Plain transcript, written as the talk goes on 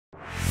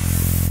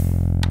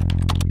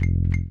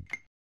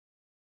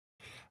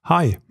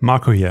Hi,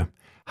 Marco here.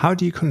 How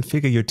do you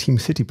configure your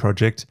TeamCity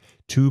project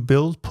to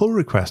build pull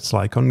requests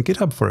like on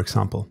GitHub, for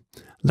example?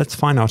 Let's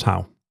find out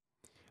how.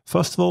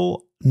 First of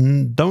all,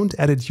 don't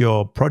edit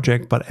your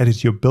project, but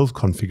edit your build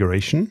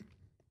configuration.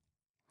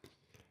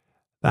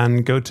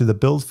 Then go to the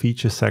build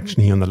feature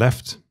section here on the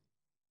left.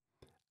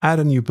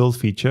 Add a new build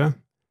feature.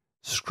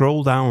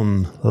 Scroll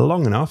down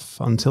long enough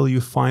until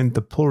you find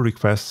the pull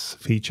requests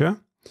feature.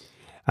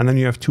 And then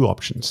you have two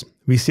options.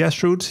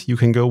 VCS route, you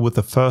can go with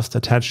the first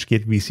attached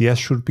Git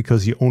VCS route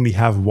because you only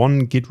have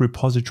one Git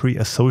repository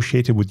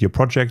associated with your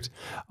project.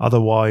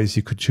 Otherwise,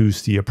 you could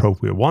choose the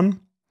appropriate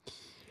one.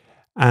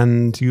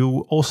 And you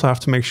also have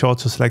to make sure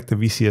to select the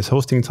VCS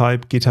hosting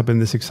type, GitHub in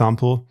this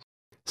example,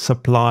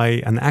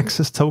 supply an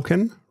access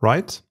token,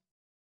 right?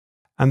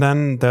 And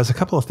then there's a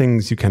couple of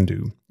things you can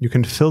do. You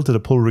can filter the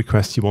pull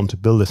request you want to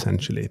build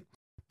essentially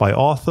by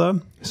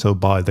author, so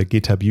by the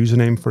GitHub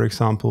username, for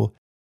example,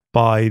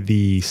 by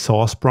the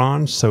source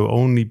branch, so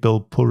only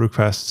build pull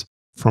requests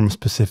from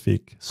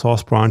specific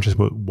source branches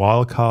with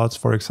wildcards,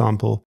 for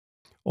example.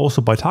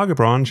 Also by target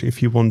branch,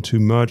 if you want to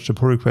merge the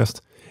pull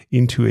request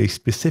into a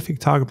specific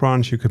target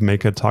branch, you could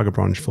make a target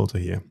branch filter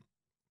here.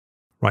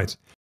 Right.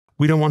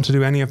 We don't want to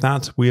do any of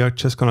that. We are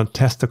just going to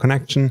test the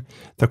connection.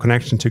 The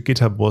connection to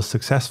GitHub was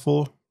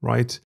successful,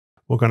 right?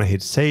 We're going to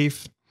hit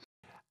save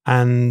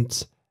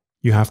and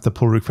you have the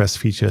pull request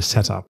feature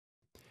set up.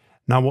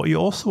 Now, what you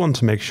also want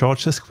to make sure,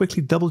 just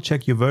quickly double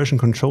check your version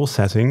control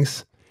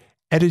settings,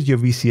 edit your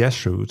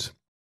VCS route,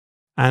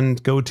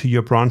 and go to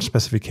your branch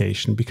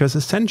specification. Because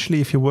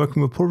essentially, if you're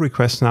working with pull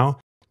requests now,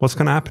 what's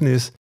going to happen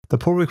is the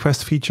pull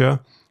request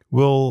feature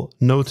will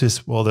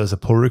notice, well, there's a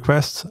pull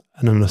request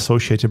and an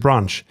associated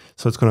branch.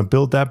 So it's going to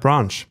build that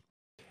branch,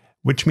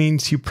 which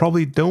means you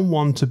probably don't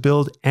want to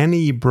build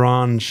any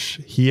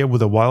branch here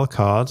with a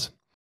wildcard.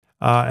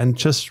 And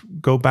just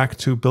go back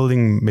to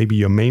building maybe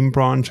your main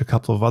branch, a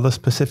couple of other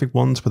specific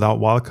ones without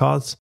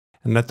wildcards,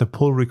 and let the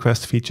pull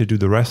request feature do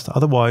the rest.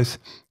 Otherwise,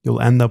 you'll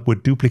end up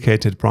with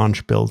duplicated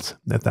branch builds,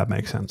 if that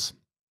makes sense.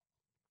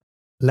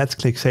 Let's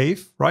click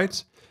save,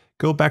 right?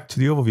 Go back to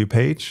the overview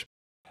page.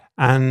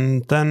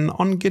 And then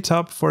on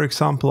GitHub, for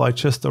example, I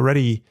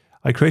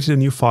created a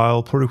new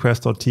file, pull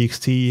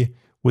request.txt,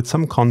 with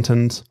some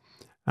content.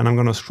 And I'm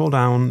going to scroll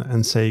down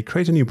and say,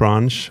 create a new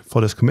branch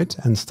for this commit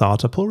and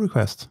start a pull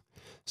request.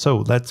 So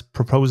let's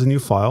propose a new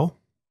file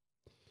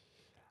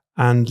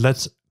and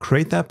let's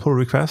create that pull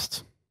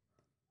request.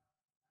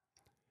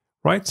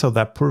 Right, so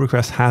that pull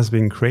request has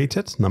been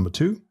created, number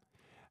 2.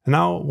 And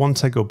now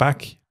once I go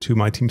back to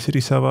my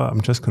TeamCity server, I'm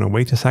just going to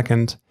wait a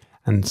second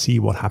and see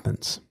what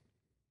happens.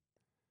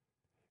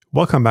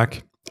 Welcome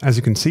back. As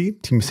you can see,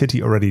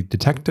 TeamCity already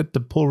detected the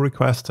pull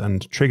request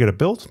and triggered a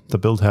build. The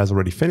build has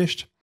already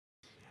finished.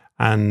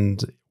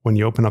 And when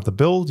you open up the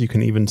build, you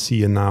can even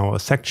see now a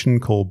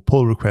section called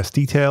pull request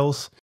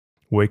details,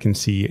 where you can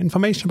see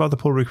information about the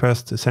pull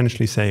request,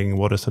 essentially saying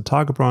what is the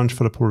target branch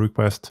for the pull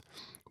request,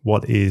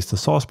 what is the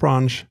source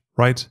branch,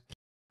 right?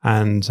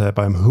 And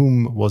by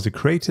whom was it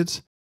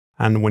created?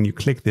 And when you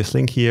click this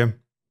link here,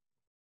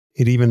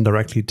 it even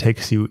directly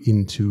takes you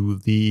into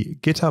the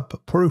GitHub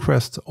pull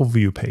request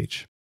overview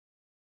page.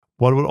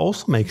 What will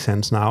also make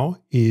sense now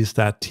is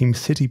that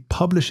TeamCity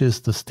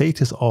publishes the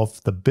status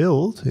of the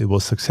build. It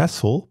was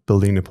successful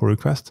building the pull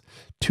request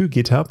to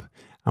GitHub.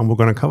 And we're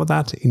going to cover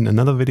that in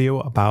another video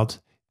about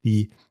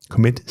the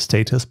commit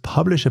status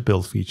publish a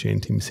build feature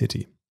in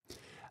TeamCity.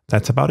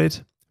 That's about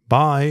it.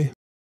 Bye.